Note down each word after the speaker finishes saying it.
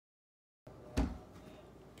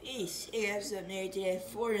Peace. Hey guys, what's up, Nate? Today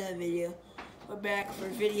for another video. We're back for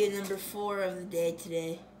video number 4 of the day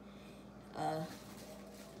today.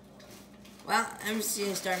 Well, I'm just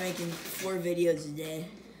gonna start making 4 videos a day.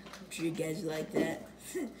 I'm sure you guys would like that.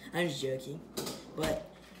 I'm just joking. But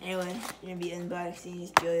anyway, I'm gonna be unboxing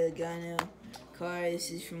this Logano car.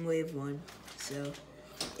 This is from Wave 1, so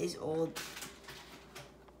it's old.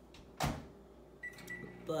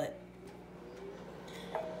 But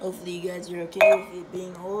hopefully you guys are okay with it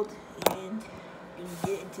being old, and we're gonna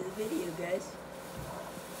get into the video, guys.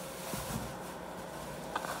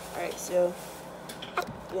 Alright, so I'm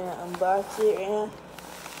gonna unbox it right now.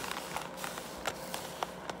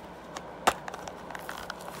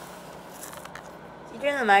 Can you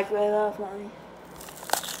turn the microwave off, Mommy?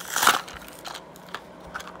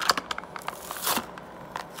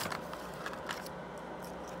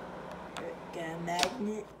 Got a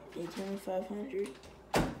magnet, Daytona 500.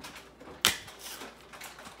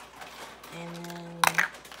 And then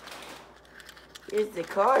here's the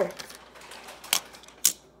car.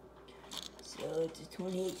 So it's a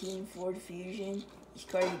 2018 Ford Fusion. This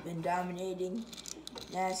car has been dominating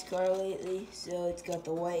NASCAR lately. So it's got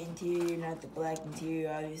the white interior, not the black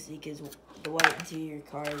interior, obviously, because the white interior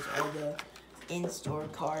cars are the in-store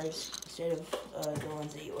cars instead of the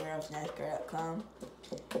ones that you order off NASCAR.com.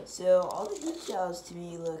 So all the details to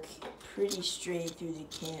me look pretty straight through the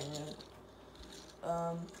camera.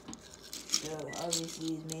 So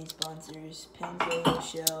obviously his main sponsors, Pennzoil,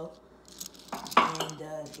 Shell, and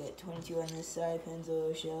got 22 on this side,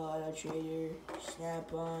 Pennzoil, Shell, Auto Trader,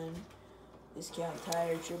 Snap-on, Discount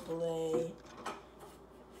Tire, AAA,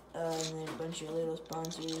 and then a bunch of little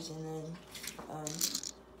sponsors, and then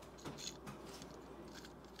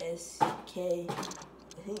SK, I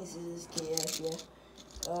think this is SKF, yeah.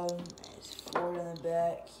 There's Ford on the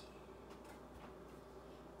back,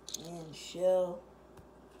 and Shell,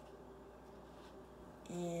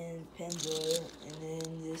 and Pennzoil, and then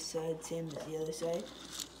this side same as the other side.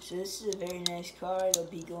 So this is a very nice car. It'll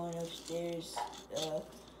be going upstairs.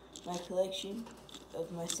 My collection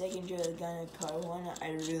of my second Logano car. One I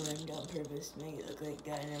ruined on purpose to make it look like it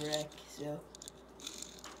got in a wreck. So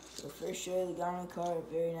first Logano car, a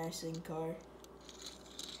very nice looking car.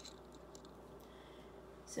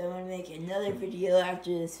 So I'm gonna make another video after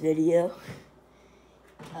this video,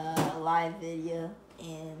 a live video,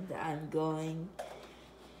 and I'm going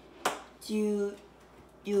to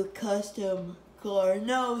do a custom car.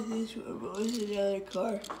 No, this one, but with another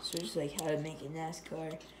car. So just like how to make a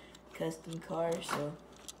NASCAR custom car. So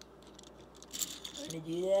I'm gonna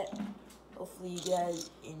do that. Hopefully you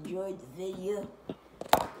guys enjoyed the video.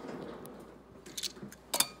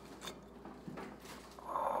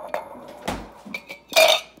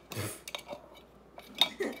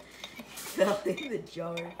 Fell in the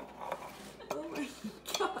jar. Oh my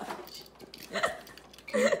gosh.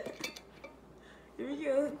 Here we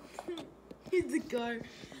go. Here's the car.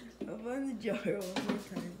 I'll find the jar one more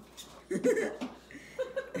time.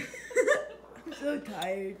 I'm so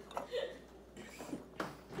tired.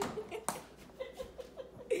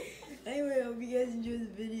 Anyway, I hope you guys enjoyed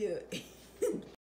the video.